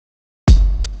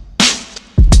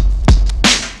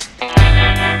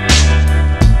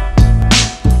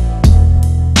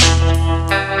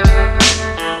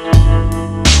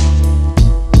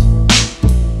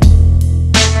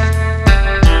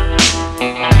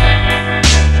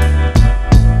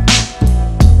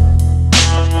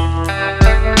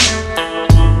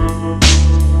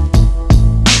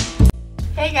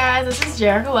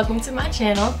Jerika. Welcome to my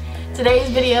channel. Today's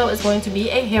video is going to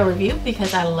be a hair review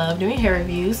because I love doing hair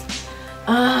reviews.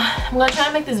 I'm going to try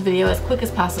and make this video as quick as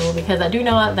possible because I do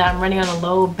know that I'm running on a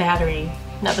low battery.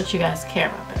 Not that you guys care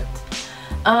about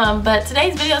that. But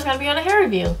today's video is going to be on a hair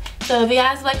review. So if you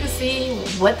guys would like to see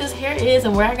what this hair is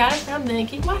and where I got it from, then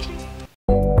keep watching.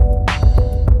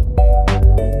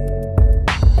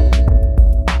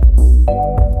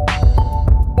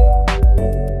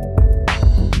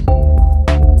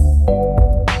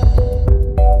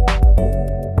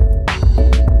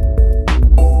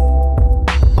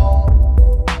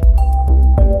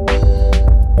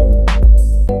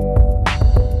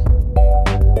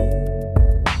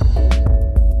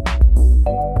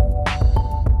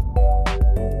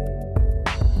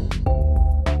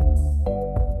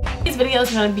 Video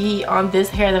is going to be on this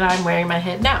hair that I'm wearing my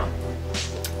head now.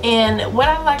 And what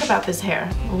I like about this hair,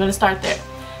 I'm going to start there.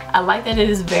 I like that it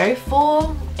is very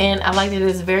full and I like that it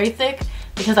is very thick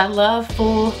because I love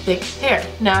full thick hair.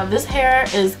 Now this hair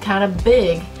is kind of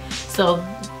big, so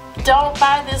don't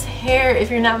buy this hair if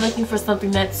you're not looking for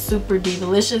something that's super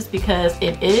delicious, because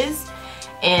it is,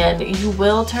 and you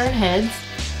will turn heads.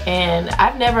 And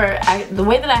the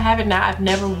way that I have it now, I've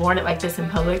never worn it like this in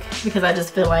public because I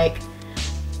just feel like,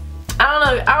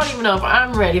 I don't even know if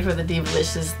I'm ready for the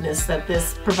deliciousness that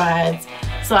this provides.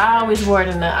 So I always wore it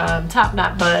in the top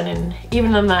knot bun, and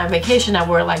even on my vacation I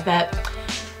wore it like that.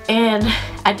 And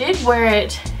I did wear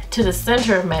it to the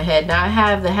center of my head. Now I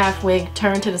have the half wig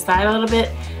turned to the side a little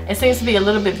bit. It seems to be a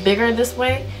little bit bigger this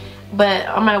way, but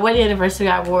on my wedding anniversary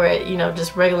I wore it, you know,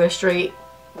 just regular straight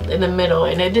in the middle,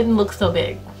 and it didn't look so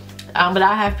big. But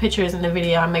I have pictures in the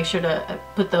video. I'll make sure to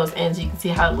put those in so you can see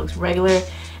how it looks regular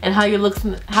and how it looks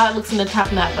in the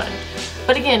top knot bun.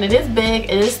 But again, it is big, it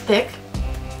is thick.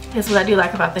 That's what I do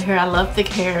like about the hair. I love thick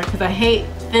hair because I hate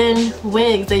thin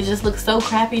wigs. They just look so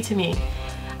crappy to me.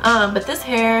 But this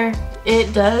hair,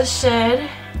 it does shed.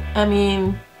 I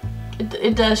mean,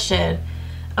 it does shed.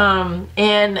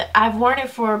 And I've worn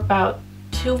it for about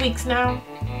 2 weeks now,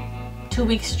 2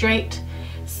 weeks straight.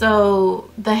 So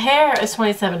the hair is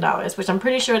 $27, which I'm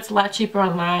pretty sure it's a lot cheaper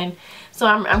online. So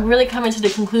I'm really coming to the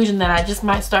conclusion that I just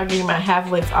might start getting my half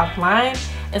wigs offline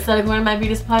instead of going to my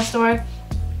beauty supply store.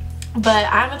 But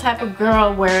I'm the type of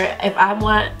girl where if I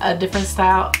want a different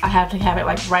style, I have to have it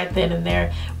like right then and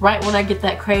there. Right when I get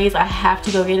that craze, I have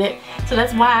to go get it. So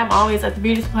that's why I'm always at the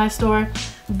beauty supply store.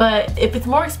 But if it's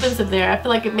more expensive there, I feel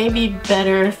like it may be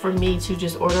better for me to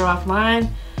just order offline.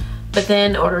 But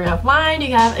then ordering offline,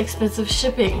 you have expensive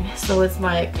shipping. So it's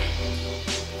like,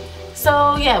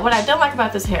 so yeah, what I don't like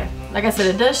about this hair, like I said,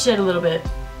 it does shed a little bit,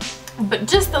 but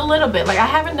just a little bit. Like I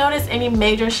haven't noticed any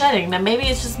major shedding. Now maybe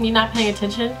it's just me not paying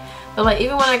attention, but like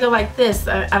even when I go like this,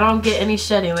 I don't get any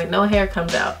shedding. Like no hair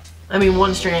comes out. I mean,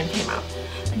 one strand came out,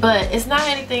 but it's not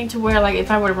anything to where like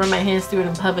if I were to run my hands through it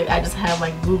in public, I just have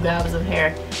like goo gobs of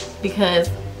hair, because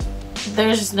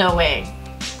there's just no way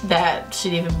that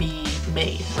should even be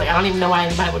made. Like I don't even know why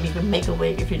anybody would even make a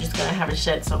wig if you're just gonna have it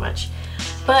shed so much.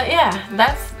 But yeah,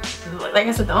 that's, like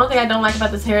I said, the only thing I don't like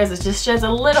about this hair is it just sheds a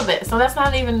little bit. So that's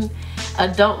not even a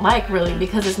don't like really,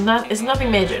 because it's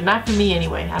nothing major, not for me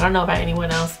anyway. I don't know about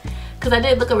anyone else, because I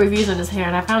did look at reviews on this hair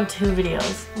and I found 2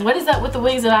 videos. What is up with the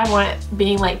wigs that I want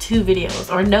being like 2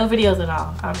 videos or no videos at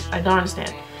all? I don't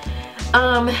understand.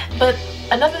 But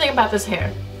another thing about this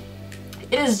hair,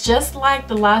 it is just like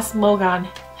the Las Mogan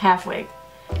half wig,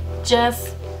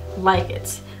 just like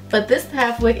it. But this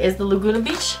half wig is the Laguna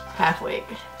Beach half wig.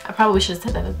 I probably should have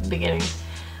said that at the beginning,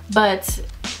 but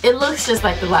it looks just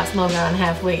like the Las Mogan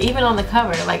half wig, even on the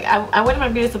cover. Like I went to my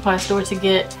beauty supply store to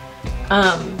get,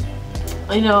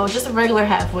 you know, just a regular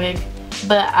half wig,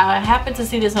 but I happened to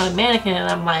see this on a mannequin and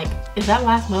I'm like, is that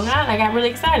Las Mogan? I got really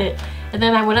excited, and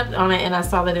then I went up on it and I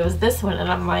saw that it was this one,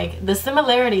 and I'm like, the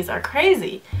similarities are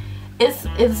crazy.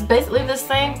 It's basically the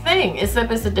same thing, except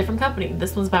it's a different company.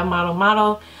 This one's by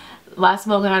Model. Las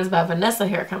Mogan is by Vanessa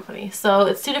Hair Company. So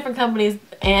it's 2 different companies,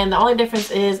 and the only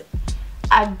difference is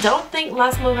I don't think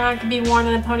Las Mogan can be worn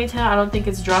in a ponytail. I don't think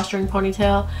it's drawstring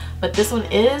ponytail, but this one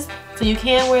is. So you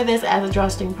can wear this as a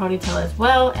drawstring ponytail as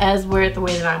well as wear it the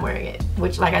way that I'm wearing it,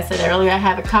 which, like I said earlier, I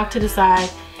have it cocked to the side,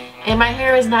 and my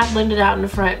hair is not blended out in the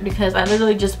front because I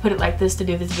literally just put it like this to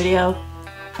do this video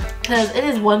because it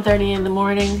is 1:30 in the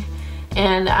morning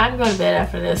and I'm going to bed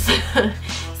after this.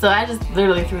 So I just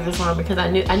literally threw this on because I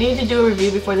needed to do a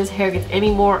review before this hair gets any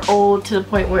more old to the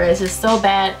point where it's just so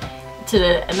bad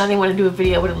and I didn't want to do a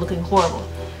video with it looking horrible.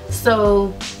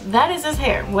 So that is this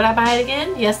hair. Would I buy it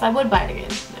again? Yes, I would buy it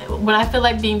again. When I feel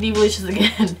like being delicious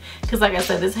again, because like I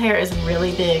said, this hair is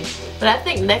really big. But I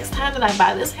think next time that I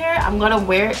buy this hair, I'm going to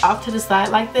wear it off to the side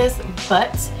like this,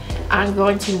 but I'm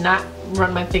going to not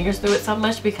run my fingers through it so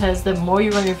much, because the more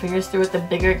you run your fingers through it, the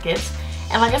bigger it gets.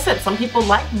 And like I said, some people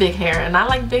like big hair, and I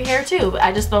like big hair too.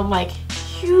 I just don't like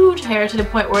huge hair to the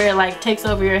point where it like takes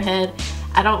over your head.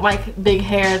 I don't like big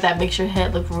hair that makes your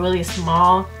head look really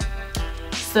small.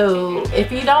 So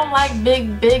if you don't like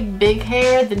big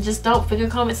hair, then just don't finger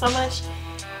comb it so much.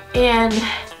 And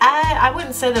I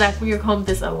wouldn't say that I finger combed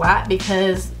this a lot,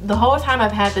 because the whole time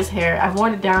I've had this hair, I've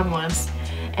worn it down once,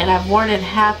 and I've worn it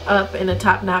half up in a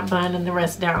top knot bun and the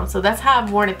rest down. So that's how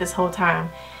I've worn it this whole time,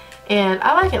 and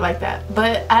I like it like that.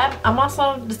 But I'm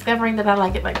also discovering that I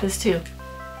like it like this too.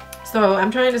 So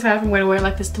I'm trying to decide if I'm going to wear it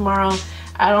like this tomorrow.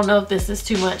 I don't know if this is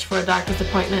too much for a doctor's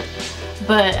appointment,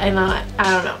 but I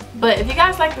don't know. But if you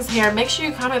guys like this hair, make sure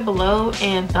you comment below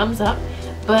and thumbs up.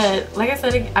 But like I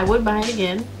said, I would buy it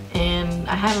again, and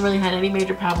I haven't really had any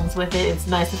major problems with it. It's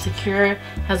nice and secure.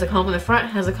 Has a comb in the front,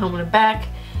 has a comb in the back.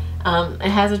 It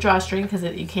has a drawstring because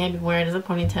you can be wearing it as a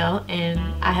ponytail, and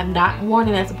I have not worn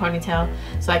it as a ponytail,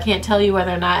 so I can't tell you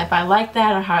whether or not if I like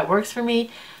that or how it works for me.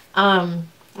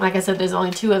 Like I said, there's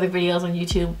only 2 other videos on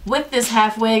YouTube with this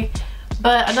half wig.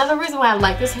 But another reason why I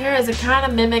like this hair is it kind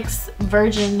of mimics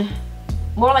virgin,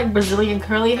 more like Brazilian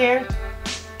curly hair.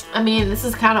 I mean, this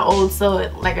is kind of old, so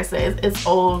like I said, it's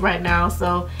old right now,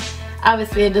 so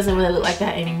obviously it doesn't really look like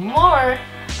that anymore.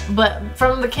 But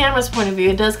from the camera's point of view,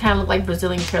 it does kind of look like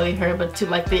Brazilian curly hair, but to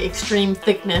like the extreme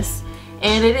thickness.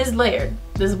 And it is layered.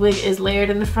 This wig is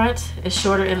layered in the front. It's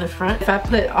shorter in the front. If I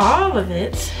put all of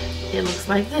it, it looks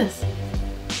like this,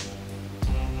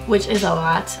 which is a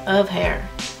lot of hair.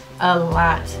 A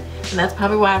lot. And that's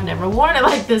probably why I've never worn it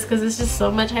like this, because it's just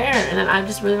so much hair, and I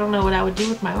just really don't know what I would do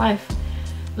with my life.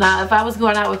 Now if I was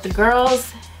going out with the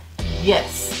girls,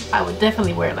 yes, I would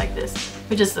definitely wear it like this.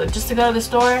 But just to go to the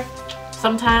store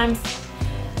sometimes,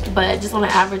 but just on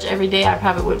an average every day, I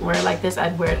probably wouldn't wear it like this.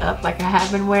 I'd wear it up like I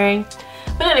have been wearing.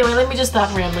 But anyway, let me just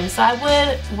stop rambling. So I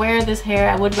would wear this hair.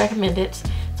 I would recommend it.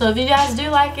 So if you guys do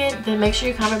like it, then make sure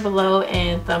you comment below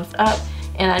and thumbs up.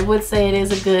 And I would say it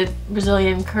is a good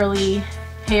Brazilian curly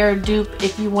hair dupe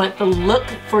if you want the look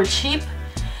for cheap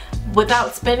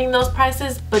without spending those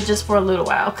prices, but just for a little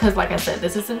while, because like I said,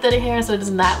 this is synthetic hair, so it does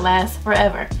not last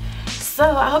forever. So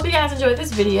I hope you guys enjoyed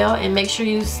this video, and make sure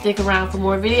you stick around for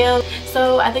more videos.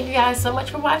 So I thank you guys so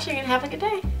much for watching, and have a good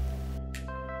day.